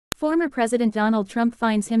Former President Donald Trump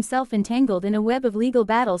finds himself entangled in a web of legal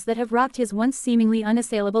battles that have rocked his once seemingly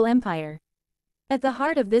unassailable empire. At the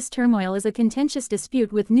heart of this turmoil is a contentious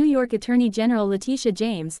dispute with New York Attorney General Letitia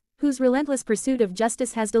James, whose relentless pursuit of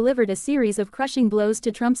justice has delivered a series of crushing blows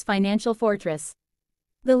to Trump's financial fortress.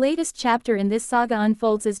 The latest chapter in this saga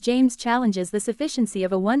unfolds as James challenges the sufficiency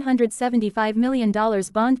of a $175 million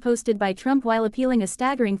bond posted by Trump while appealing a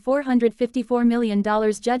staggering $454 million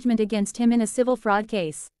judgment against him in a civil fraud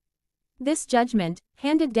case. This judgment,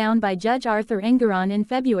 handed down by Judge Arthur Engoron in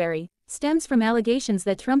February, stems from allegations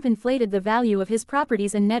that Trump inflated the value of his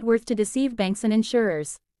properties and net worth to deceive banks and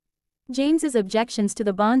insurers. James's objections to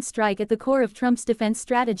the bond strike at the core of Trump's defense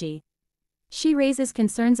strategy. She raises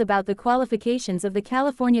concerns about the qualifications of the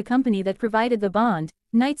California company that provided the bond,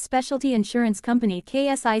 Knight Specialty Insurance Company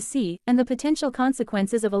 (KSIC), and the potential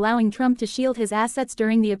consequences of allowing Trump to shield his assets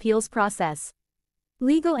during the appeals process.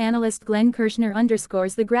 Legal analyst Glenn Kirshner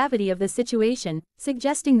underscores the gravity of the situation,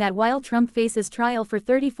 suggesting that while Trump faces trial for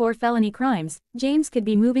 34 felony crimes, James could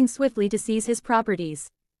be moving swiftly to seize his properties.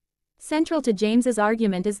 Central to James's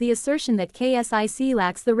argument is the assertion that KSIC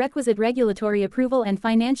lacks the requisite regulatory approval and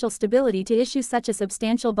financial stability to issue such a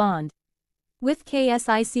substantial bond. With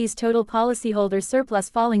KSIC's total policyholder surplus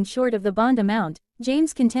falling short of the bond amount,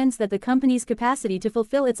 James contends that the company's capacity to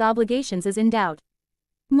fulfill its obligations is in doubt.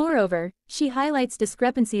 Moreover, she highlights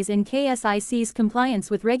discrepancies in KSIC's compliance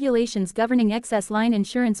with regulations governing excess line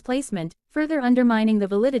insurance placement, further undermining the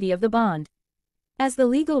validity of the bond. As the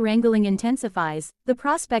legal wrangling intensifies, the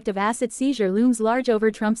prospect of asset seizure looms large over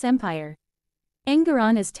Trump's empire.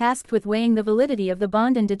 Engoron is tasked with weighing the validity of the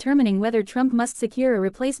bond and determining whether Trump must secure a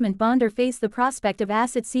replacement bond or face the prospect of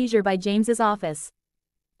asset seizure by James's office.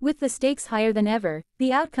 With the stakes higher than ever,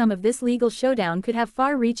 the outcome of this legal showdown could have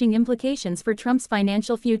far-reaching implications for Trump's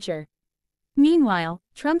financial future. Meanwhile,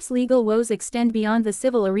 Trump's legal woes extend beyond the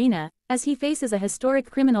civil arena, as he faces a historic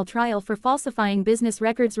criminal trial for falsifying business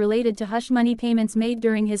records related to hush money payments made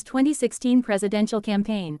during his 2016 presidential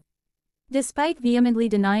campaign. Despite vehemently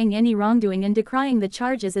denying any wrongdoing and decrying the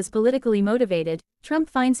charges as politically motivated, Trump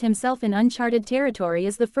finds himself in uncharted territory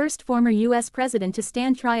as the first former U.S. president to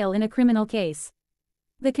stand trial in a criminal case.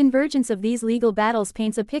 The convergence of these legal battles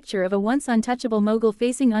paints a picture of a once untouchable mogul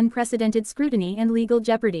facing unprecedented scrutiny and legal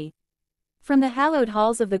jeopardy. From the hallowed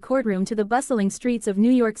halls of the courtroom to the bustling streets of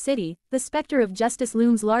New York City, the specter of justice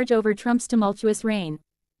looms large over Trump's tumultuous reign.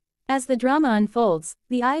 As the drama unfolds,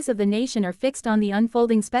 the eyes of the nation are fixed on the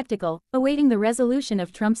unfolding spectacle, awaiting the resolution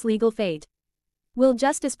of Trump's legal fate. Will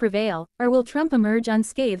justice prevail, or will Trump emerge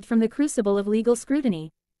unscathed from the crucible of legal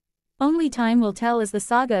scrutiny? Only time will tell as the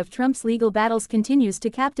saga of Trump's legal battles continues to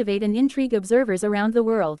captivate and intrigue observers around the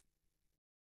world.